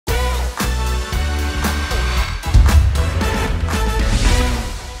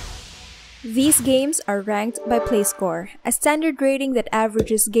These games are ranked by PlayScore, a standard rating that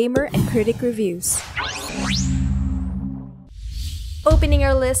averages gamer and critic reviews. Opening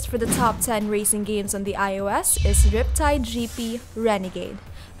our list for the top 10 racing games on the iOS is Riptide GP Renegade.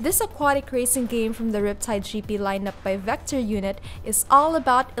 This aquatic racing game from the Riptide GP lineup by Vector Unit is all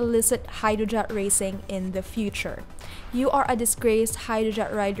about illicit hydrojet racing in the future. You are a disgraced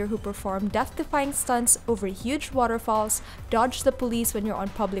hydrojet rider who perform death-defying stunts over huge waterfalls, dodge the police when you're on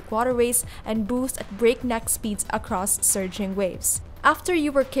public waterways, and boost at breakneck speeds across surging waves. After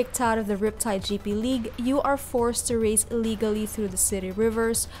you were kicked out of the Riptide GP League, you are forced to race illegally through the city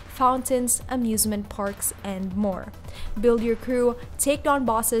rivers, fountains, amusement parks, and more. Build your crew, take down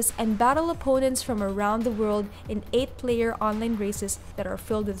bosses, and battle opponents from around the world in 8-player online races that are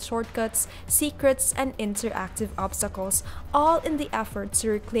filled with shortcuts, secrets, and interactive obstacles, all in the effort to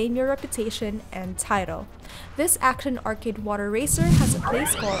reclaim your reputation and title. This action arcade water racer has a play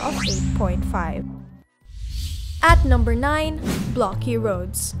score of 8.5. At number 9, Blocky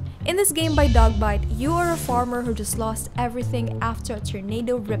Roads. In this game by Dogbite, you are a farmer who just lost everything after a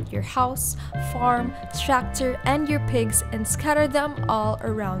tornado ripped your house, farm, tractor, and your pigs and scattered them all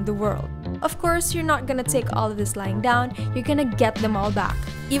around the world. Of course, you're not gonna take all of this lying down, you're gonna get them all back.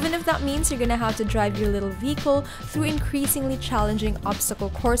 Even if that means you're gonna have to drive your little vehicle through increasingly challenging obstacle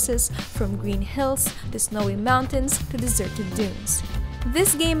courses from green hills to snowy mountains to deserted dunes.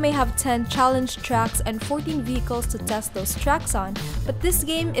 This game may have 10 challenge tracks and 14 vehicles to test those tracks on, but this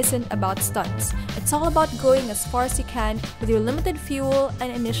game isn't about stunts. It's all about going as far as you can with your limited fuel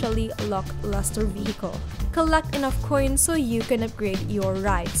and initially lackluster vehicle. Collect enough coins so you can upgrade your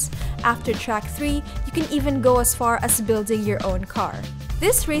rides. After track 3, you can even go as far as building your own car.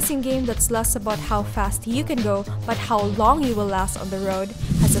 This racing game that's less about how fast you can go, but how long you will last on the road,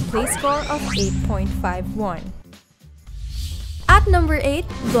 has a play score of 8.51. At number 8,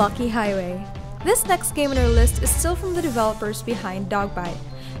 Blocky Highway. This next game on our list is still from the developers behind Dogbite.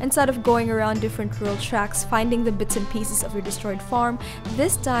 Instead of going around different rural tracks finding the bits and pieces of your destroyed farm,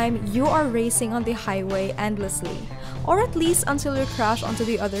 this time you are racing on the highway endlessly. Or at least until you crash onto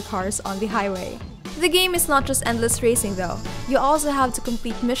the other cars on the highway. The game is not just endless racing though. You also have to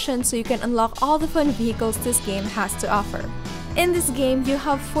complete missions so you can unlock all the fun vehicles this game has to offer. In this game, you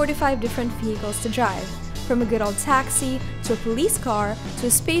have 45 different vehicles to drive. From a good old taxi, to a police car, to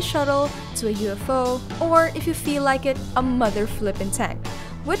a space shuttle, to a UFO, or if you feel like it, a mother flippin' tank,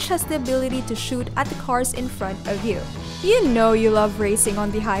 which has the ability to shoot at the cars in front of you. You know you love racing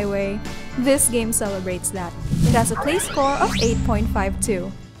on the highway. This game celebrates that. It has a play score of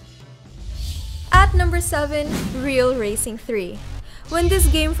 8.52. At number 7, Real Racing 3. When this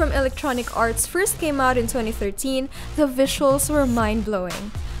game from Electronic Arts first came out in 2013, the visuals were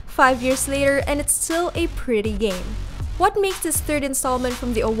mind-blowing. 5 years later, and it's still a pretty game. What makes this third installment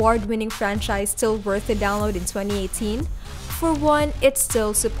from the award-winning franchise still worth a download in 2018? For one, it's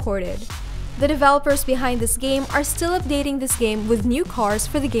still supported. The developers behind this game are still updating this game with new cars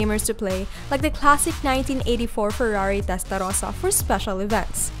for the gamers to play, like the classic 1984 Ferrari Testarossa for special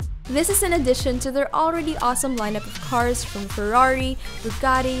events. This is in addition to their already awesome lineup of cars from Ferrari,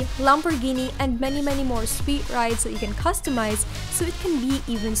 Bugatti, Lamborghini, and many more sweet rides that you can customize so it can be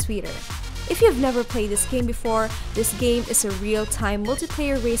even sweeter. If you've never played this game before, this game is a real-time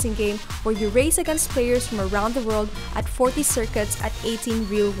multiplayer racing game where you race against players from around the world at 40 circuits at 18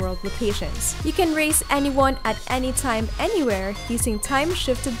 real-world locations. You can race anyone at any time, anywhere, using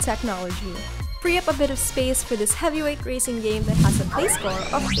time-shifted technology. Free up a bit of space for this heavyweight racing game that has a play score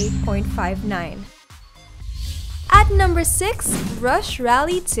of 8.59. At number 6, Rush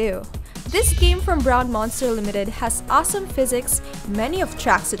Rally 2. This game from Brown Monster Limited has awesome physics, many of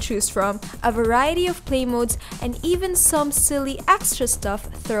tracks to choose from, a variety of play modes, and even some silly extra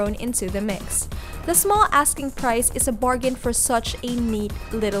stuff thrown into the mix. The small asking price is a bargain for such a neat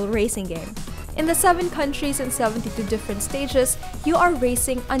little racing game. In the 7 countries and 72 different stages, you are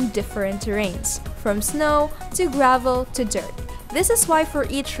racing on different terrains, from snow to gravel to dirt. This is why for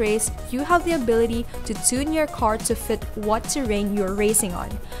each race, you have the ability to tune your car to fit what terrain you're racing on.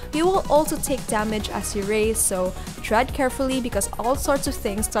 You will also take damage as you race, so tread carefully because all sorts of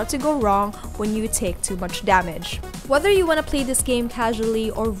things start to go wrong when you take too much damage. Whether you want to play this game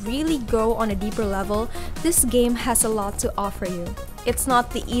casually or really go on a deeper level, this game has a lot to offer you. It's not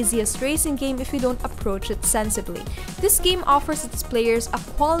the easiest racing game if you don't approach it sensibly. This game offers its players a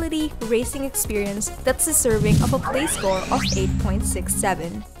quality racing experience that's deserving of a play score of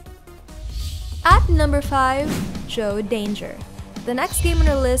 8.67. At number 5, Joe Danger. The next game on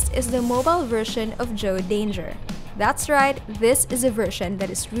our list is the mobile version of Joe Danger. That's right, this is a version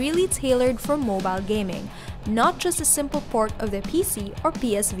that is really tailored for mobile gaming, not just a simple port of the PC or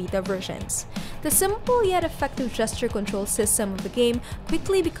PS Vita versions. The simple yet effective gesture control system of the game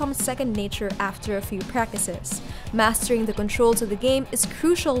quickly becomes second nature after a few practices. Mastering the controls of the game is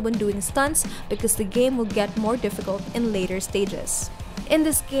crucial when doing stunts because the game will get more difficult in later stages. In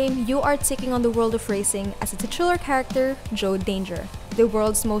this game, you are taking on the world of racing as a titular character, Joe Danger, the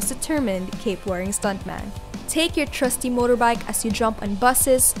world's most determined cape-wearing stuntman. Take your trusty motorbike as you jump on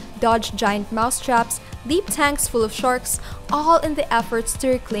buses, dodge giant mousetraps, leap tanks full of sharks, all in the efforts to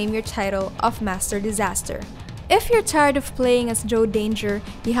reclaim your title of Master Disaster. If you're tired of playing as Joe Danger,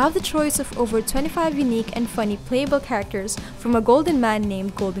 you have the choice of over 25 unique and funny playable characters, from a golden man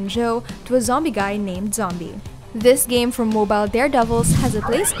named Golden Joe to a zombie guy named Zombie. This game from Mobile Daredevils has a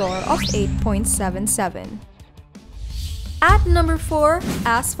play score of 8.77. At number 4,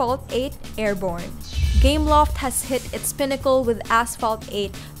 Asphalt 8 Airborne. Gameloft has hit its pinnacle with Asphalt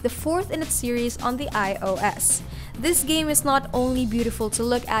 8, the fourth in its series on the iOS. This game is not only beautiful to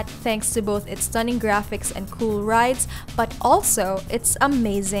look at thanks to both its stunning graphics and cool rides, but also its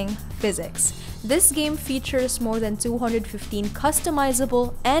amazing physics. This game features more than 215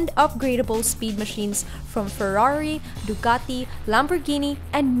 customizable and upgradable speed machines from Ferrari, Ducati, Lamborghini,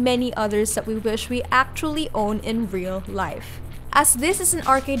 and many others that we wish we actually own in real life. As this is an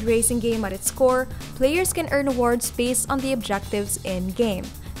arcade racing game at its core, players can earn awards based on the objectives in-game,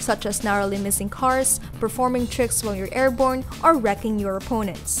 such as narrowly missing cars, performing tricks while you're airborne, or wrecking your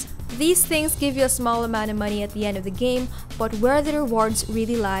opponents. These things give you a small amount of money at the end of the game, but where the rewards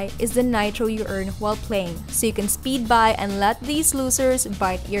really lie is the nitro you earn while playing, so you can speed by and let these losers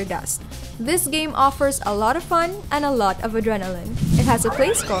bite your dust. This game offers a lot of fun and a lot of adrenaline. It has a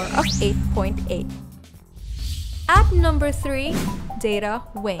play score of 8.8. At number 3, Data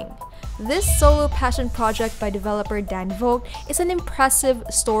Wing. This solo passion project by developer Dan Vogt is an impressive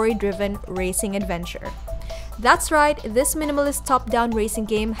story-driven racing adventure. That's right, this minimalist top-down racing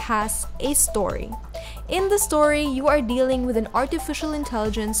game has a story. In the story, you are dealing with an artificial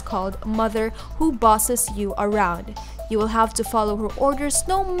intelligence called Mother who bosses you around. You will have to follow her orders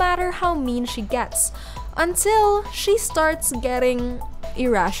no matter how mean she gets, until she starts getting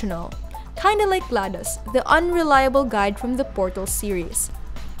irrational. Kinda like GLaDOS, the unreliable guide from the Portal series.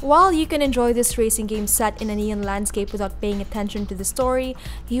 While you can enjoy this racing game set in a neon landscape without paying attention to the story,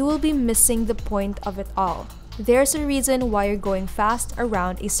 you will be missing the point of it all. There's a reason why you're going fast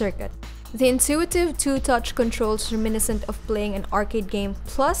around a circuit. The intuitive two-touch controls reminiscent of playing an arcade game,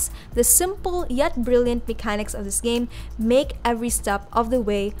 plus the simple yet brilliant mechanics of this game make every step of the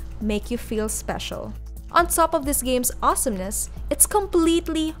way make you feel special. On top of this game's awesomeness, it's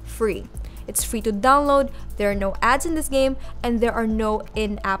completely free. It's free to download, there are no ads in this game, and there are no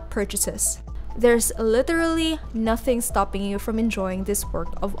in-app purchases. There's literally nothing stopping you from enjoying this work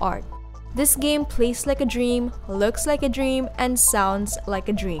of art. This game plays like a dream, looks like a dream, and sounds like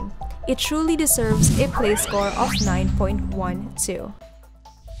a dream. It truly deserves a play score of 9.12.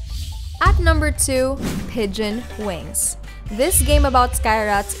 At number 2, Pigeon Wings. This game about sky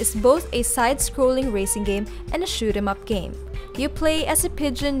rats is both a side-scrolling racing game and a shoot-'em-up game. You play as a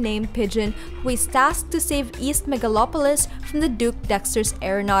pigeon named Pigeon who is tasked to save East Megalopolis from the Duke Dexter's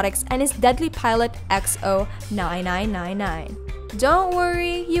aeronautics and his deadly pilot XO9999. Don't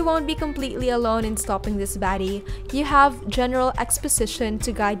worry, you won't be completely alone in stopping this baddie. You have General Exposition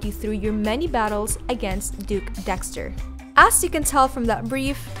to guide you through your many battles against Duke Dexter. As you can tell from that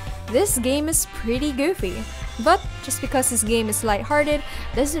brief, this game is pretty goofy. But just because this game is lighthearted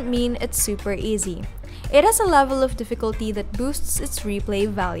doesn't mean it's super easy. It has a level of difficulty that boosts its replay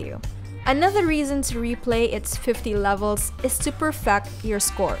value. Another reason to replay its 50 levels is to perfect your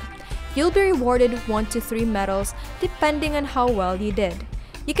score. You'll be rewarded 1 to 3 medals depending on how well you did.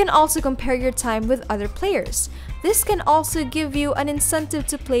 You can also compare your time with other players. This can also give you an incentive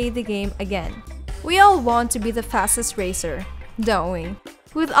to play the game again. We all want to be the fastest racer, don't we?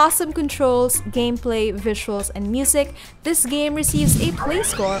 With awesome controls, gameplay, visuals, and music, this game receives a play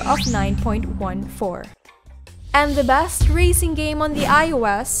score of 9.14. And the best racing game on the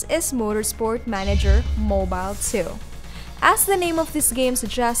iOS is Motorsport Manager Mobile 2. As the name of this game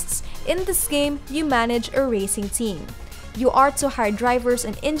suggests, in this game, you manage a racing team. You are to hire drivers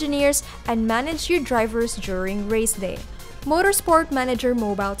and engineers and manage your drivers during race day. Motorsport Manager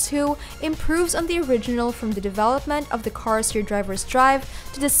Mobile 2 improves on the original from the development of the cars your drivers drive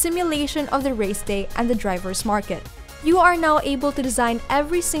to the simulation of the race day and the driver's market. You are now able to design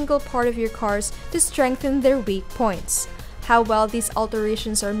every single part of your cars to strengthen their weak points. How well these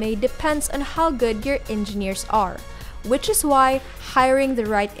alterations are made depends on how good your engineers are, which is why hiring the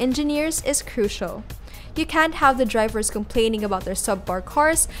right engineers is crucial. You can't have the drivers complaining about their subpar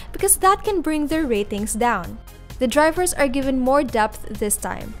cars because that can bring their ratings down. The drivers are given more depth this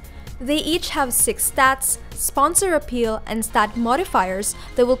time. They each have 6 stats, sponsor appeal, and stat modifiers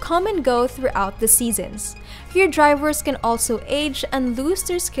that will come and go throughout the seasons. Your drivers can also age and lose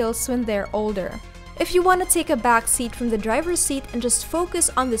their skills when they're older. If you want to take a back seat from the driver's seat and just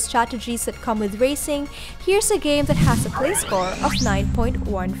focus on the strategies that come with racing, here's a game that has a play score of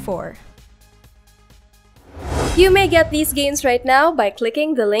 9.14. You may get these games right now by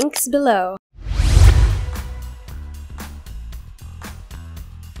clicking the links below.